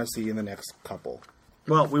we want to see in the next couple?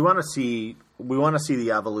 Well, we want to see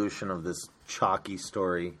the evolution of this Chalky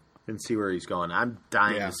story and see where he's going. I'm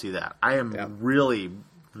dying to see that. I am really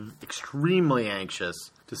extremely anxious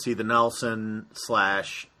to see the Nelson /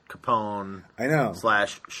 Capone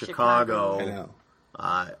 / Chicago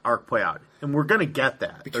arc play out, and we're going to get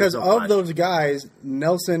that because those guys.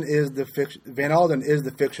 Nelson is Van Alden is the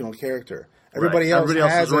fictional character. Everybody else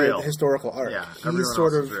has a historical arc. Yeah, he's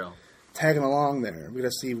sort of tagging along there. We're going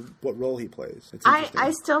to see what role he plays. It's interesting.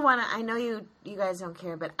 I still want to. I know you guys don't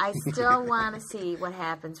care, but I still want to see what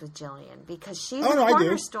happens with Jillian, because she's a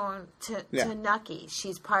cornerstone to Nucky.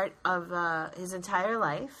 She's part of his entire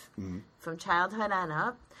life, from childhood on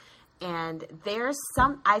up. And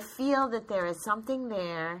I feel that there is something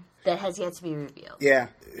there that has yet to be revealed. Yeah,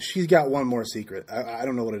 she's got one more secret. I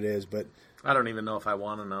don't know what it is, but I don't even know if I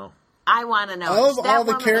want to know. I want to know. Of all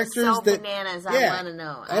the characters I want to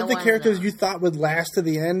know. Of the characters you thought would last to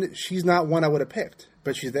the end, she's not one I would have picked,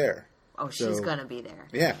 but she's there. Oh, she's going to be there.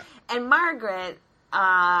 Yeah. And Margaret,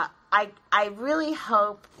 I really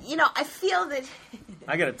hope. I feel that.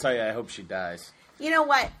 I got to tell you, I hope she dies. You know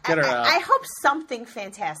what? Get her out. I hope something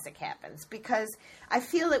fantastic happens, because I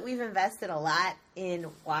feel that we've invested a lot in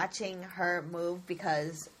watching her move,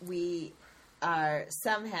 because we are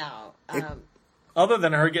somehow Other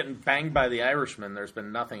than her getting banged by the Irishman, there's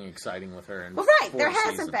been nothing exciting with her. Well, right, there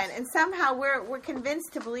hasn't been, and somehow we're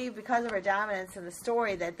convinced to believe because of her dominance in the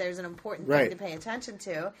story that there's an important thing to pay attention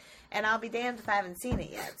to. And I'll be damned if I haven't seen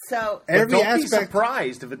it yet. So don't be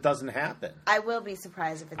surprised if it doesn't happen. I will be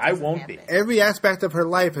surprised if it doesn't happen. I won't be. Every aspect of her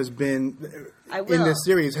life has been in this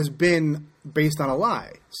series has been based on a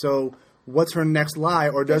lie. So what's her next lie,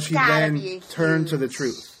 or does she then turn to the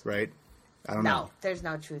truth? Right. I don't know. No, there's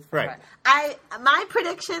no truth for her. My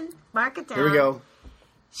prediction, mark it down. Here we go.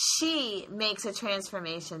 She makes a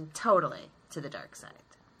transformation totally to the dark side.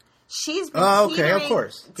 She's been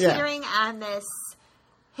teetering on this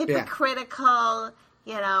hypocritical,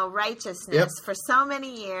 righteousness for so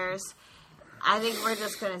many years. I think we're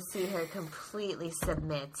just going to see her completely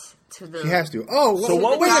submit to the... She has to. Oh, so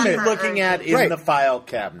what was she looking at in the file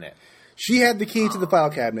cabinet? She had the key to the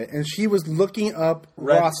file cabinet, and she was looking up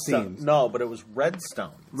Rothstein's. No, but it was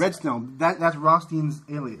Redstone. Redstone. That's Rothstein's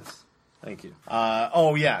alias. Thank you.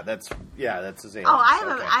 That's his alias.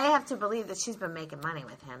 I have to believe that she's been making money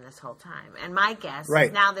with him this whole time. And my guess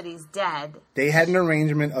is now that he's dead... They had an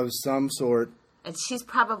arrangement of some sort. And she's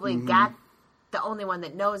probably got the only one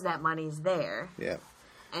that knows that money's there. Yeah.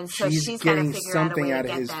 And so she's got to figure out a way to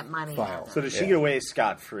get that money out. So does she get away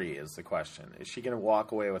scot-free is the question. Is she going to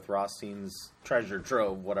walk away with Rothstein's treasure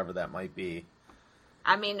trove, whatever that might be?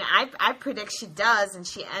 I mean, I predict she does, and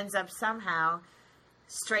she ends up somehow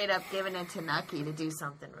straight up giving it to Nucky to do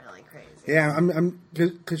something really crazy. Yeah,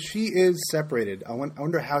 because she is separated. I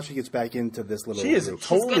wonder how she gets back into this little group. She is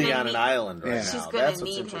totally on an island right now. She's going to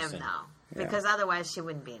need him, though, because otherwise she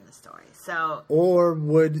wouldn't be in the story. So, or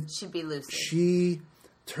would she be lucid? She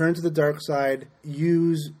turn to the dark side,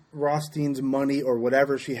 use Rothstein's money or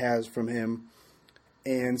whatever she has from him,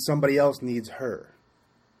 and somebody else needs her.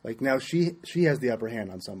 Like now she has the upper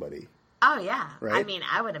hand on somebody. Oh, yeah. Right? I mean,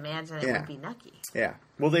 I would imagine it would be Nucky. Yeah.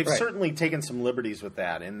 Well, they've certainly taken some liberties with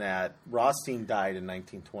that, in that Rothstein died in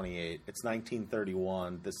 1928. It's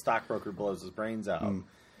 1931. The stockbroker blows his brains out.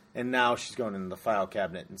 And now she's going into the file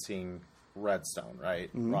cabinet and seeing Redstone,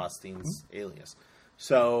 right? Rothstein's alias.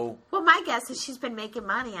 So, well, my guess is she's been making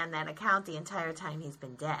money on that account the entire time he's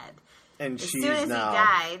been dead. And as soon as he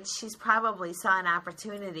died, she's probably saw an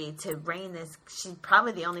opportunity to reign this. She's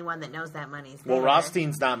probably the only one that knows that money's there. Well,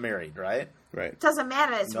 Rothstein's not married, right? Right. Doesn't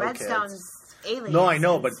matter. It's Redstone's alias. No, I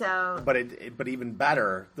know, but even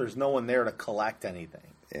better, there's no one there to collect anything.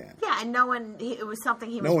 Yeah. Yeah, and no one. It was something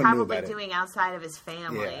he was probably doing outside of his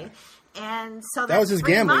family. Yeah. And so that was his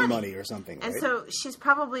gambling money or something. And so she's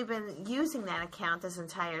probably been using that account this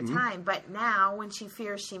entire time. But now, when she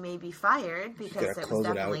fears she may be fired, because it was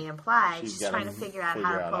definitely implied, she's trying to figure out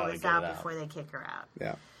how to pull this out before they kick her out.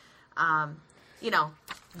 Yeah.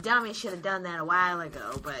 Dummy should have done that a while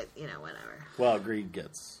ago, but, whatever. Well, greed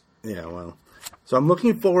gets... Yeah, well. So I'm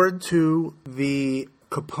looking forward to the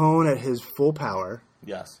Capone at his full power.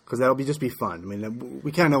 Yes. Because that'll just be fun. I mean,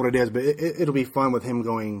 we kind of know what it is, but it'll be fun with him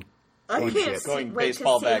going... I can't wait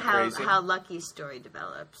to see how Lucky's story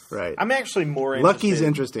develops. Right. I'm actually more interested... Lucky's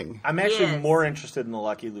interesting. I'm actually more interested in the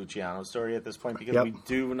Lucky Luciano story at this point, because we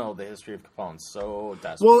do know the history of Capone so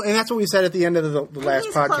desperately. Well, and that's what we said at the end of the last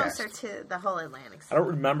podcast. He's closer to the whole Atlantic City. I don't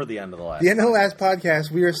remember the end of the last. The end of the last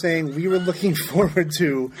podcast, we were saying we were looking forward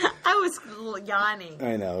to... I was yawning.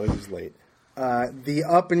 I know, it was late. The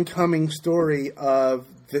up-and-coming story of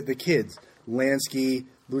the kids. Lansky...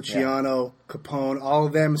 Luciano, Capone, all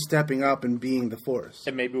of them stepping up and being the force.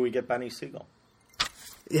 And maybe we get Benny Siegel.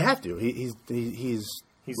 You have to. He's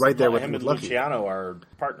right there with him. And Lucky. Luciano are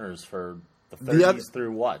partners for the 30s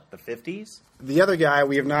through what? The 50s? The other guy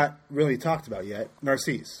we have not really talked about yet,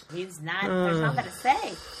 Narcisse. He's not. There's nothing to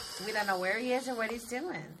say. We don't know where he is or what he's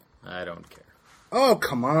doing. I don't care. Oh,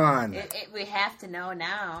 come on. We have to know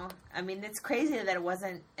now. I mean, it's crazy that it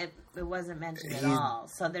wasn't mentioned at all.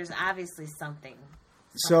 So there's obviously something.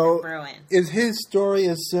 So, is his story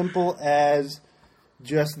as simple as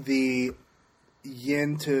just the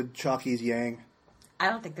yin to Chucky's yang? I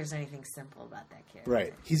don't think there's anything simple about that character.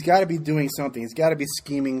 Right. He's got to be doing something. He's got to be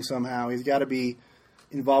scheming somehow. He's got to be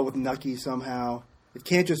involved with Nucky somehow. It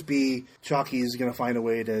can't just be Chucky's going to find a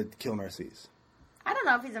way to kill Narcisse. I don't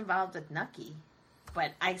know if he's involved with Nucky,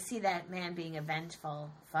 but I see that man being a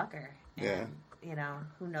vengeful fucker. And,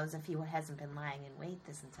 who knows if he hasn't been lying in wait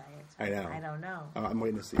this entire time. I know. I don't know. I'm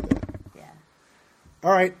waiting to see that. Yeah.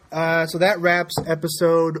 All right. So that wraps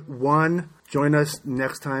episode 1. Join us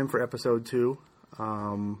next time for episode 2.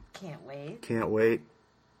 Can't wait.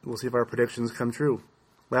 We'll see if our predictions come true.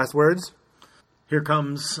 Last words? Here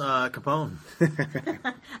comes Capone.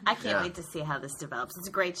 I can't wait to see how this develops. It's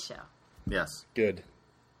a great show. Yes. Good.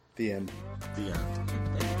 The end. The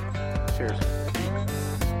end. Cheers.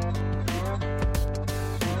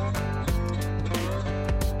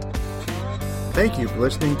 Thank you for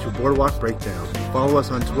listening to Boardwalk Breakdown. Follow us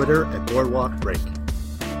on Twitter at Boardwalk Break.